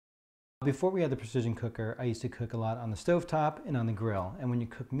Before we had the precision cooker, I used to cook a lot on the stovetop and on the grill. And when you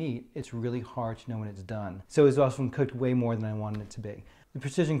cook meat, it's really hard to know when it's done. So it's often cooked way more than I wanted it to be. The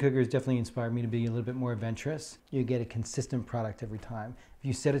precision cooker has definitely inspired me to be a little bit more adventurous. You get a consistent product every time. If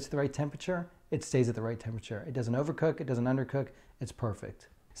you set it to the right temperature, it stays at the right temperature. It doesn't overcook, it doesn't undercook, it's perfect.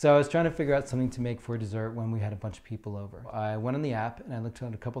 So I was trying to figure out something to make for dessert when we had a bunch of people over. I went on the app and I looked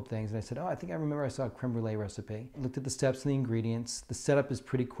at a couple things and I said, oh, I think I remember I saw a creme brulee recipe. I looked at the steps and the ingredients. The setup is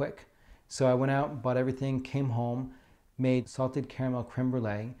pretty quick. So I went out, bought everything, came home, made salted caramel creme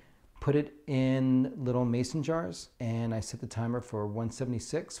brulee, put it in little mason jars, and I set the timer for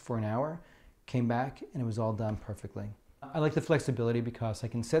 176 for an hour, came back, and it was all done perfectly. I like the flexibility because I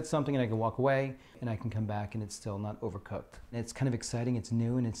can set something and I can walk away, and I can come back and it's still not overcooked. It's kind of exciting, it's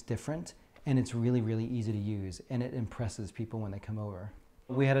new and it's different, and it's really, really easy to use, and it impresses people when they come over.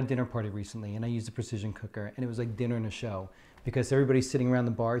 We had a dinner party recently and I used a precision cooker, and it was like dinner and a show because everybody's sitting around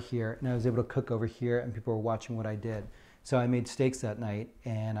the bar here and I was able to cook over here and people were watching what I did. So I made steaks that night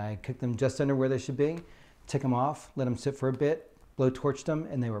and I cooked them just under where they should be, took them off, let them sit for a bit, blow-torched them,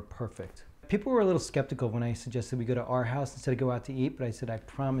 and they were perfect. People were a little skeptical when I suggested we go to our house instead of go out to eat, but I said, I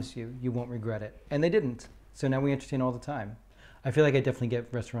promise you, you won't regret it. And they didn't. So now we entertain all the time. I feel like I definitely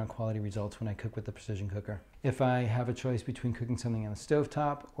get restaurant quality results when I cook with the precision cooker. If I have a choice between cooking something on the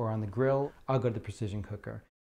stovetop or on the grill, I'll go to the precision cooker.